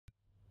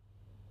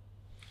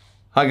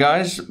Hi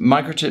guys,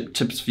 Mikrotik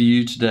tips for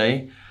you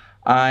today.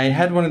 I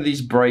had one of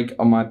these break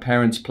on my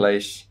parents'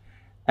 place,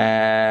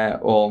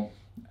 or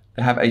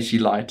they have AC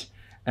light,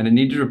 and it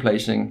needed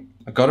replacing.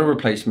 I got a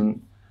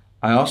replacement.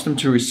 I asked them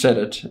to reset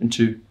it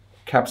into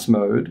caps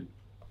mode,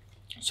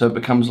 so it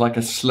becomes like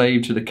a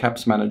slave to the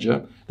caps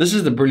manager. This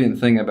is the brilliant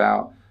thing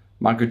about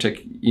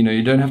Mikrotik.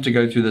 You don't have to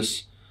go through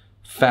this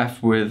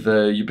faff with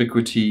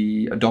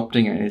Ubiquiti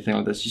adopting or anything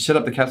like this. You set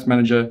up the caps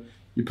manager,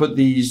 you put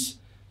these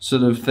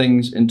sort of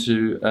things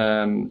into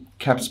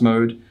caps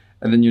mode,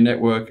 and then your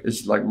network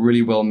is like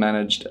really well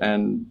managed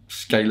and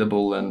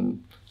scalable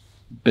and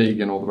big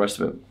and all the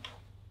rest of it.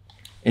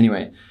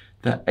 Anyway,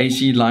 the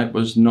AC light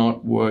was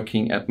not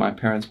working at my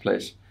parents'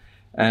 place.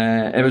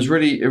 It was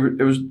really,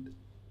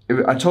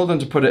 I told them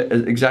to put it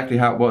exactly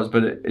how it was,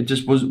 but it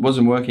just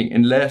wasn't working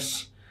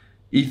unless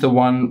Ether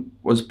 1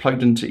 was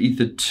plugged into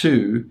Ether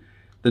 2.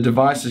 The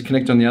devices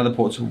connected on the other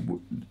ports,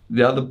 on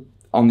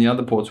the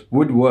other ports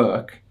would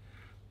work,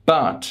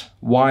 but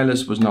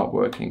wireless was not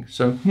working.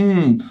 So,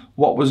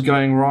 what was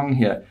going wrong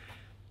here?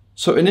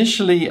 So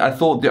initially I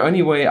thought the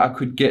only way I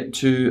could get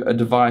to a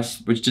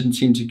device which didn't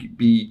seem to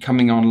be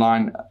coming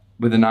online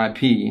with an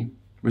IP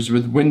was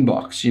with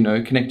Winbox,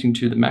 connecting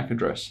to the MAC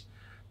address.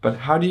 But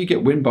how do you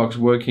get Winbox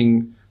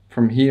working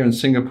from here in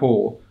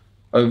Singapore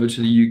over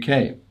to the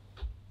UK?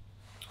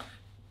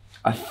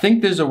 I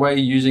think there's a way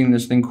using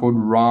this thing called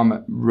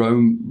Ramon,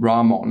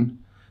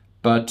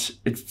 but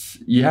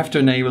you have to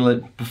enable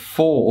it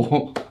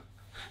before,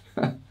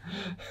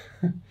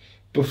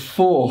 which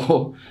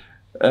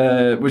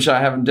I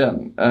haven't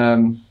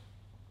done.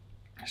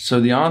 So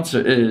the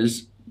answer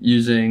is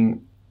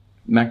using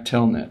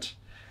mac-telnet,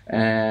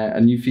 a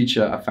new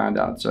feature I found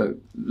out. So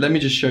let me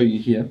just show you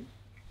here.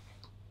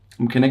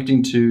 I'm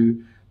connecting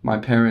to my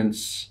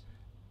parents'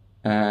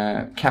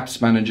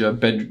 caps manager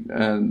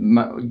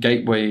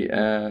gateway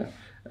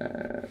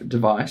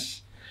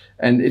device,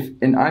 and if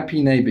in IP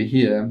neighbor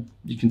here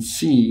you can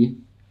see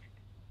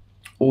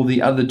all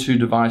the other two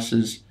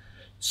devices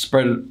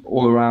spread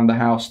all around the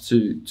house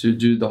to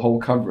do the whole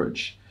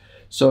coverage.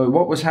 So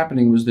what was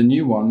happening was the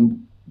new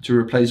one to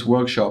replace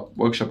Workshop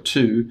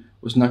 2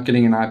 was not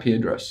getting an IP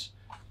address.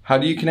 How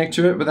do you connect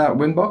to it without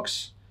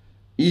Winbox?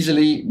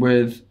 Easily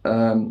with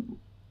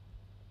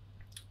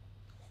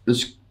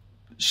this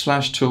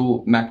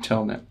 /tool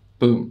mac-telnet.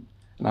 Boom,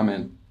 and I'm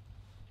in.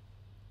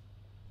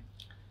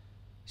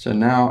 So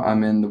now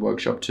I'm in the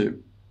Workshop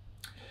 2.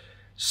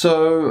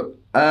 So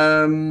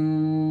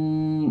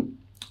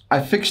I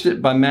fixed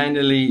it by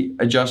manually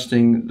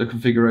adjusting the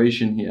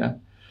configuration here.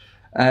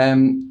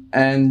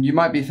 And you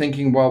might be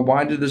thinking, well,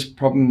 why did this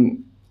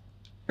problem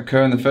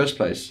occur in the first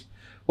place?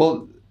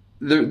 Well,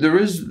 there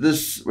is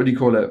this, what do you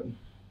call it,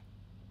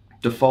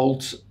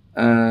 default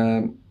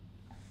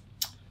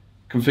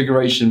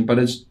configuration, but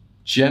it's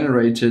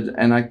generated,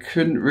 and I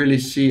couldn't really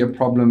see a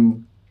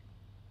problem,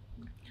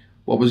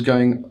 what was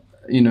going,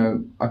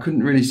 I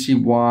couldn't really see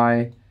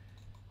why,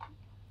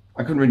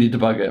 I couldn't really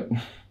debug it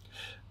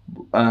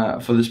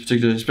for this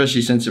particular,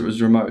 especially since it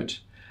was remote.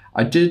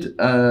 This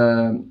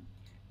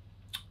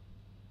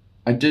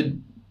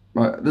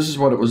is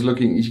what it was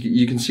looking,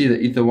 you can see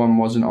that Ether 1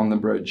 wasn't on the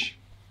bridge.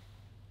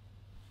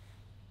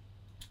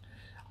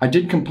 I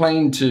did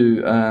complain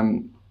to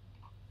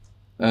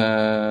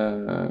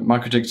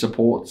Mikrotik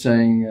support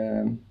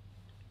saying,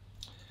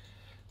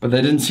 but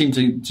they didn't seem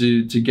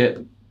to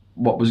get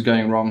what was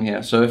going wrong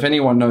here. So if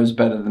anyone knows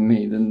better than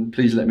me, then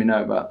please let me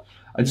know. But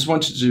I just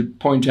wanted to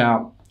point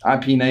out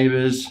IP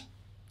neighbors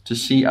to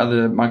see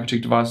other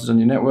Mikrotik devices on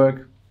your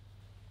network.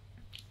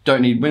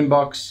 Don't need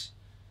Winbox,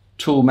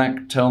 tool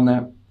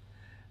mac-telnet,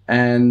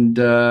 and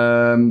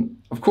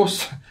of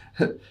course,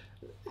 there's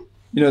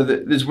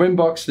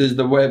Winbox, there's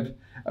the web.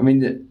 I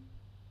mean,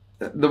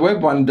 the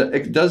web one,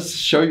 it does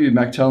show you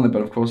mac-telnet,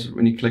 but of course,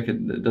 when you click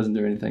it, it doesn't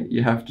do anything.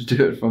 You have to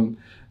do it from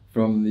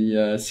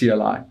the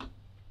CLI.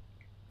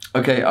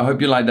 Okay, I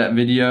hope you liked that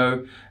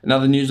video.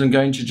 Another news, I'm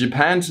going to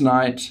Japan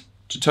tonight,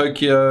 to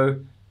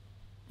Tokyo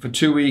for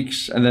 2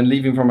 weeks, and then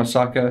leaving from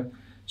Osaka.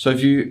 So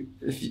if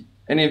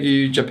any of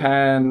you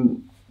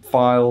Japan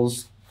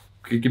files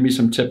could give me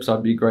some tips,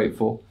 I'd be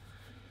grateful.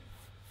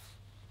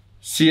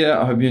 See ya,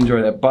 I hope you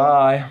enjoyed it.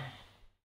 Bye.